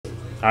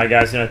Alright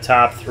guys, gonna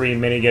top 3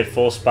 mini get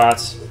full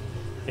spots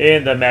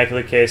in the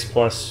Immaculate Case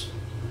plus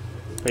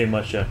pretty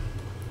much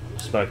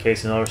just about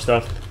case and other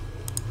stuff.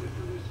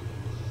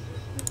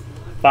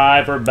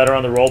 5 or better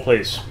on the roll,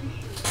 please.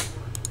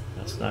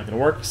 That's not gonna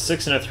work.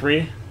 6 and a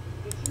 3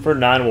 for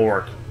 9 will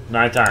work.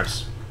 9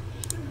 times.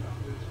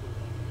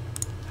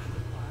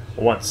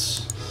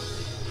 Once,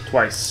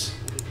 twice,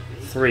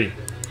 3,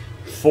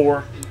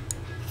 4,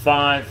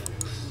 5,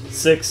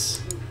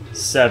 6,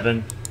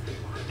 7,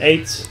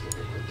 8,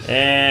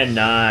 and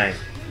 9.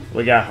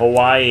 We got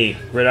Hawaii,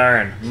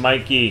 Gridiron,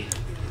 Mikey,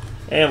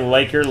 and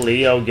Laker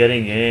Leo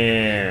getting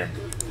in.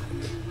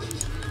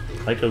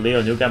 Laker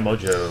Leo, New Guy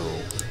Mojo.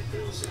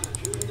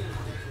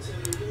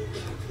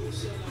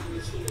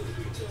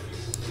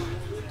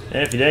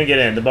 And if you didn't get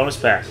in, the bonus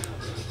pack.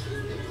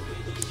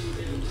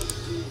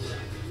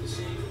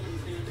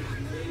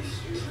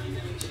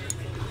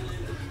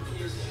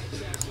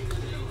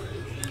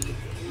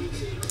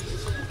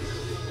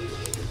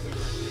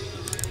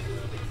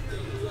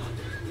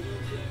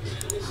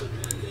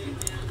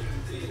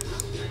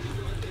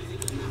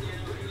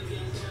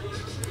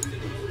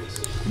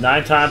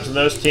 Nine times in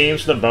those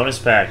teams for the bonus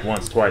pack.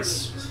 Once,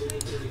 twice.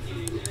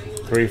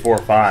 3, 4,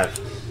 5,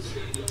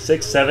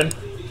 6, 7,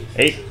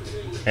 8,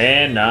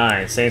 and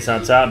 9. Saints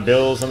on top,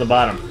 Bills on the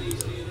bottom.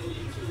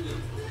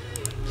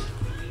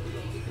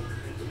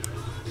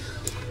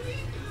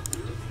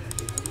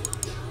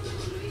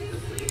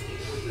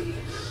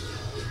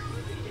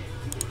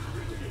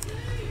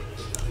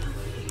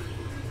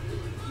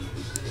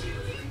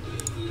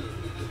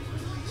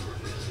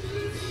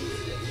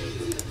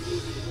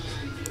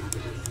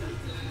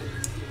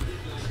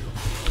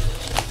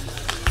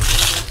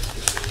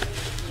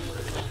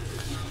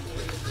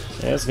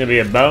 It's going to be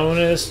a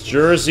bonus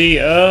jersey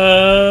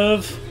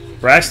of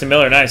Braxton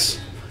Miller.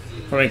 Nice.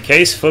 From a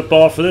case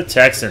football for the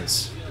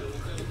Texans.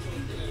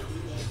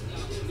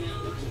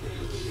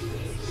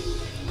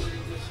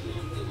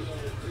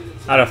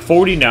 Out of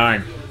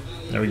 49.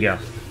 There we go.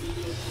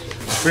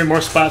 3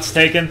 more spots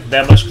taken.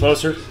 That much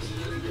closer.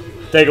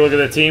 Take a look at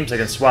the teams. I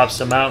can swap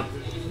some out.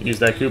 Use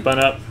that coupon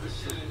up.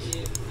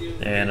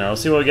 And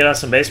let's see what we get out of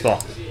some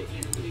baseball.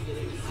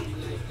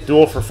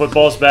 Duel for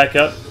footballs back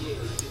up.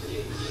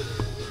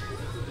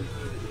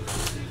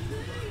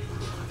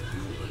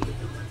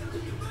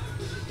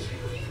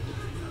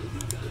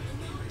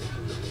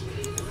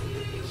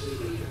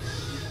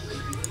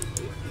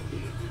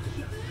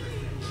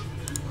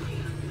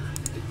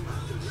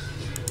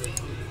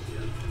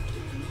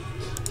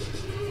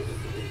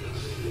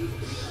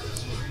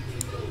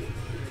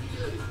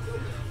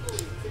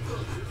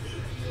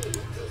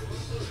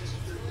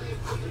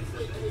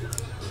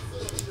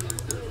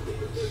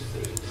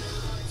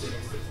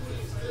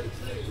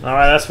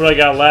 Alright, that's what I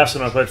got left,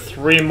 so I'm going to put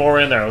 3 more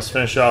in there. Let's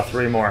finish off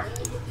 3 more.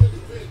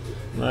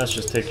 Let's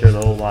just take care of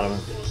the whole lot of them.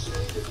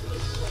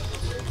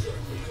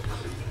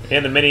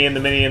 In the mini, in the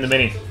mini, in the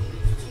mini.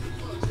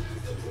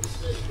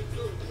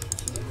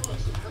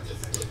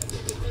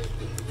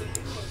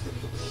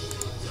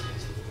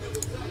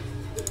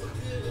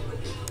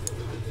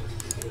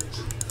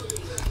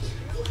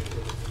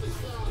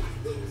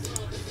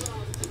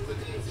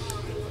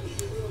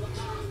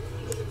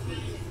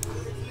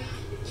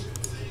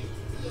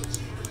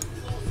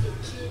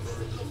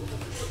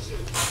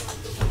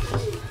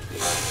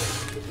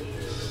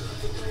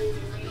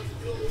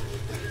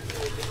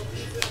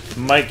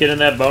 Might get in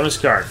that bonus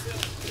card.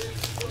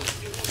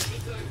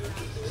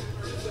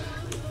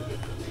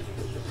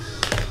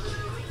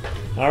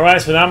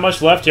 Alright, so not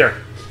much left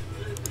here.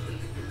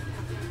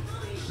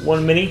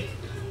 1 mini.